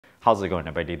How's it going,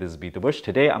 everybody? This is Beat the Bush.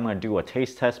 Today I'm going to do a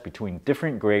taste test between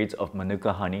different grades of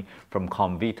Manuka honey from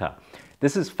Comvita.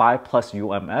 This is 5 plus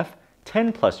UMF,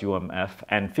 10 plus UMF,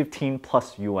 and 15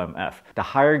 plus UMF. The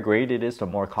higher grade it is, the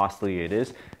more costly it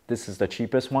is. This is the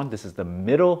cheapest one. This is the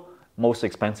middle most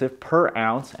expensive per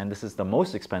ounce, and this is the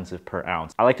most expensive per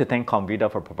ounce. I like to thank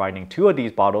Comvita for providing 2 of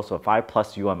these bottles of 5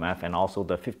 plus UMF and also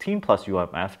the 15 plus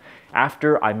UMF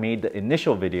after I made the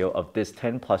initial video of this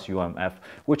 10 plus UMF,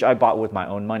 which I bought with my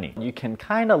own money. You can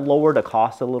kind of lower the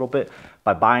cost a little bit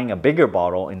by buying a bigger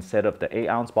bottle. Instead of the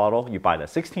 8-ounce bottle, you buy the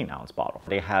 16-ounce bottle.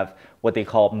 They have what they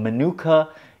call Manuka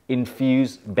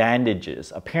infused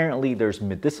bandages. Apparently there's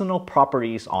medicinal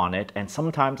properties on it, and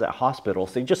sometimes at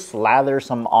hospitals they just slather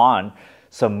some on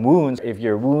some wounds. If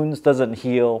your wounds doesn't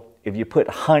heal, if you put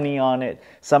honey on it,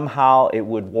 somehow it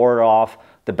would ward off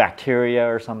the bacteria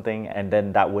or something, and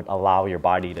then that would allow your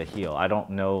body to heal. I don't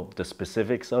know the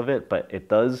specifics of it, but it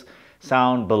does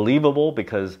sound believable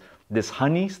because this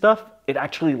honey stuff, it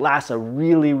actually lasts a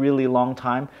really long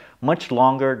time, much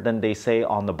longer than they say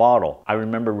on the bottle. I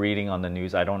remember reading on the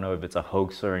news, I don't know if it's a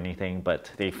hoax or anything, but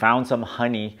they found some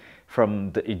honey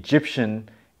from the Egyptian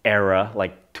era,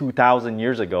 like 2,000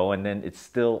 years ago, and then it's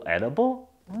still edible?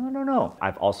 I don't know.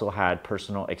 I've also had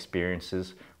personal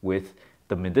experiences with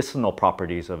the medicinal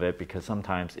properties of it, because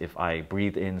sometimes if I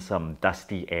breathe in some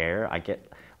dusty air, I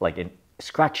get like an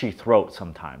scratchy throat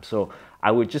sometimes. So I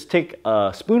would just take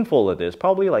a spoonful of this,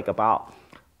 probably like about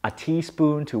a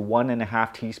teaspoon to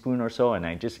 1.5 teaspoon or so, and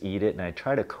I just eat it and I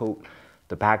try to coat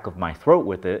the back of my throat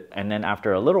with it, and then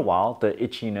after a little while the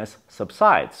itchiness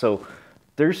subsides. So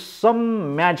there's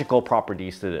some magical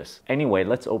properties to this. Anyway,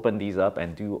 let's open these up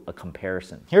and do a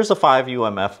comparison. Here's a 5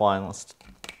 UMF one. Let's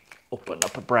open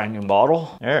up a brand new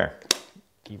bottle. There,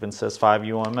 even says 5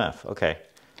 UMF. Okay,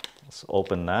 let's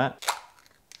open that.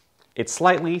 It's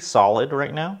slightly solid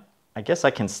right now. I guess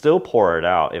I can still pour it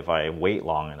out if I wait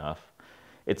long enough.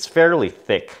 It's fairly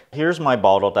thick. Here's my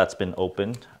bottle that's been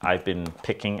opened. I've been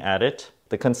picking at it.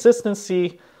 The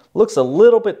consistency looks a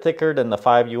little bit thicker than the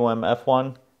 5 UMF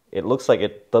one. It looks like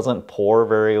it doesn't pour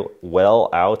very well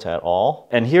out at all.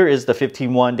 And here is the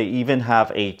 15 one. They even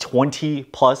have a 20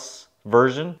 plus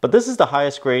version. But this is the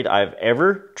highest grade I've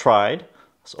ever tried.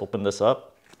 Let's open this up.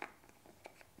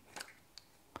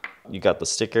 You got the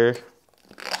sticker.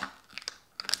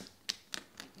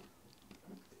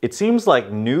 It seems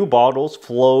like new bottles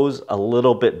flows a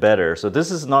little bit better. So this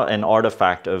is not an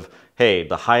artifact of, hey,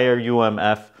 the higher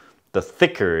UMF, the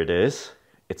thicker it is.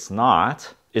 It's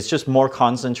not. It's just more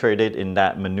concentrated in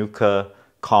that Manuka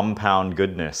compound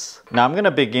goodness. Now I'm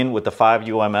gonna begin with the 5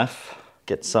 UMF,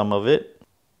 get some of it.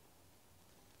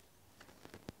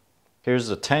 Here's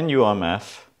the 10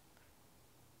 UMF.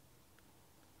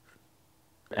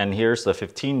 And here's the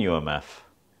 15 UMF.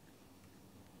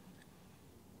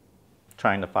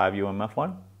 Trying the 5 UMF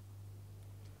one.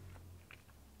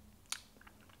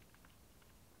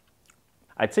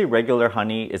 I'd say regular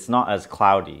honey, it's not as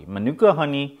cloudy. Manuka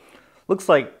honey looks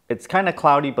like it's kind of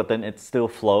cloudy, but then it still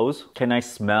flows. Can I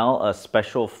smell a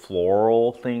special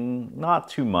floral thing? Not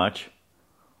too much.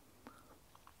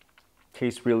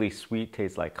 Tastes really sweet,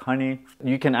 tastes like honey.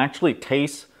 You can actually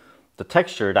taste the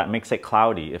texture that makes it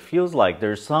cloudy. It feels like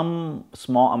there's some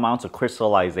small amounts of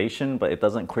crystallization, but it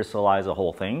doesn't crystallize the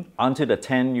whole thing. Onto the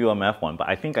 10 UMF one, but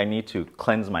I think I need to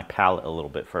cleanse my palate a little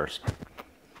bit first.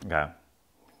 Okay.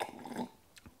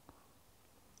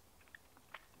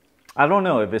 I don't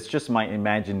know if it's just my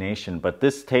imagination, but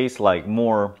this tastes like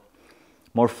more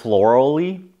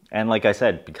florally. And like I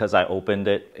said, because I opened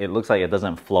it, it looks like it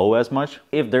doesn't flow as much.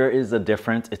 If there is a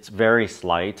difference, it's very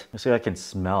slight. Let's see if I can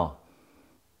smell.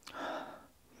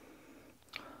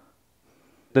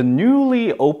 The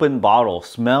newly opened bottle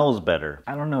smells better.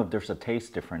 I don't know if there's a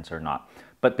taste difference or not,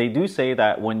 but they do say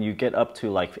that when you get up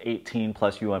to like 18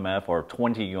 plus UMF or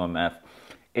 20 UMF,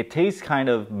 it tastes kind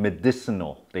of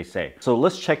medicinal, they say. So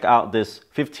let's check out this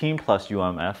 15 plus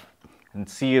UMF and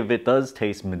see if it does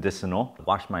taste medicinal.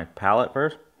 Wash my palate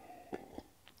first.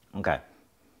 Okay.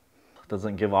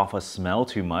 Doesn't give off a smell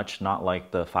too much, not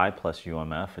like the 5 plus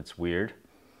UMF. It's weird.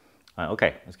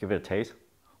 Okay, let's give it a taste.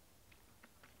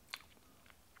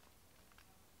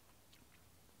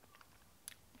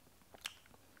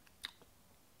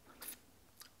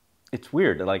 It's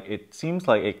weird, like it seems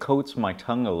like it coats my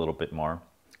tongue a little bit more.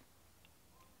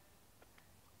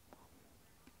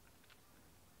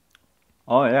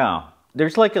 Oh yeah,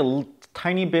 there's like a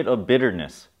tiny bit of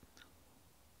bitterness.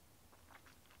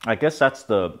 I guess that's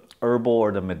the herbal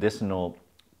or the medicinal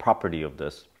property of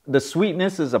this. The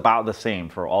sweetness is about the same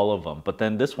for all of them, but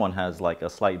then this one has like a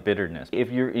slight bitterness.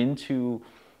 If you're into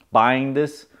buying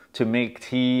this to make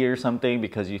tea or something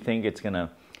because you think it's gonna,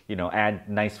 you know, add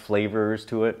nice flavors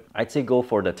to it, I'd say go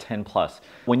for the 10 plus.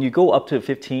 When you go up to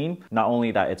 15, not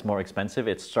only that it's more expensive,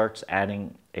 it starts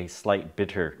adding a slight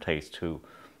bitter taste to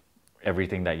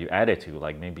everything that you add it to,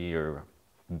 like maybe your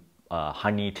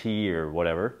honey tea or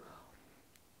whatever.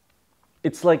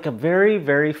 It's like a very,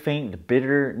 very faint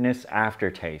bitterness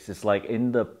aftertaste. It's like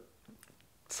in the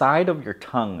side of your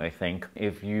tongue, I think.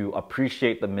 If you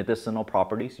appreciate the medicinal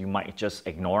properties, you might just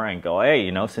ignore it and go, hey,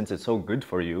 you know, since it's so good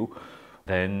for you,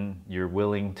 then you're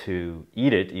willing to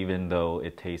eat it even though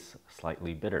it tastes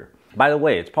slightly bitter. By the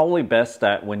way, it's probably best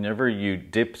that whenever you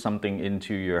dip something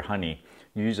into your honey,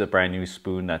 you use a brand new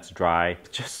spoon that's dry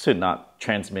just to not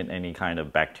transmit any kind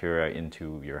of bacteria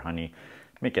into your honey.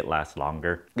 Make it last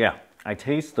longer. Yeah, I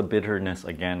taste the bitterness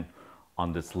again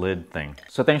on this lid thing.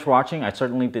 So thanks for watching. I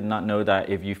certainly did not know that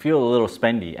if you feel a little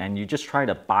spendy and you just try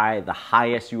to buy the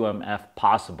highest UMF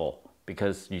possible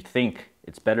because you think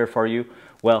it's better for you,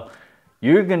 well,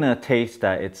 you're gonna taste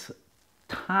that it's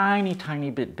tiny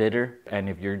bit bitter. And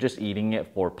if you're just eating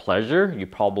it for pleasure, you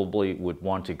probably would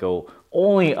want to go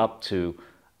only up to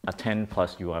a 10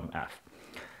 plus UMF.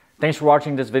 Thanks for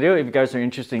watching this video. If you guys are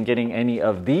interested in getting any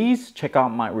of these, check out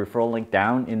my referral link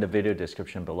down in the video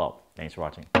description below. Thanks for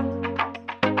watching.